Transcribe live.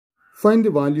Find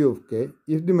the value of k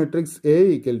if the matrix A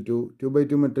equal to 2 by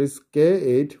 2 matrix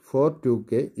K8 for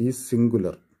 2k is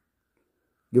singular.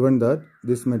 Given that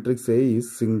this matrix A is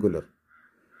singular.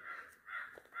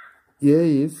 A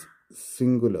is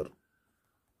singular.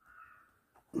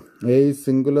 A is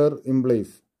singular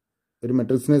implies ഒരു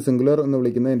matrixനെ singular എന്ന്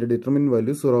വിളിക്കുന്ന അതിൻ്റെ determinant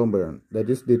value 0 ആകുമ്പോഴാണ്. That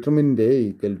is determinant A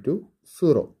equal to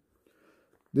 0.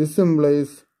 This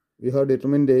implies we have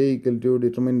determinant A equal to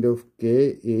determinant of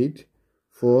K8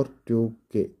 for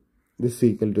 2k. This is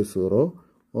equal to 0,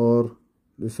 or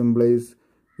this implies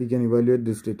we can evaluate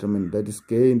this determinant, that is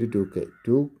k into 2k.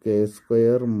 2k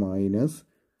square minus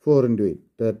 4 into 8,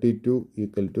 32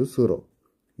 equal to 0.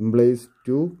 Implies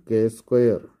 2k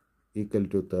square equal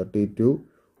to 32,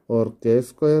 or k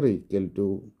square equal to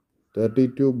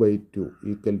 32 by 2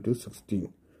 equal to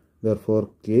 16. Therefore,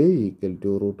 k equal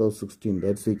to root of 16,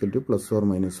 that's equal to plus or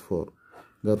minus 4.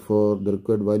 Therefore, the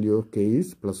required value of k is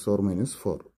plus or minus 4.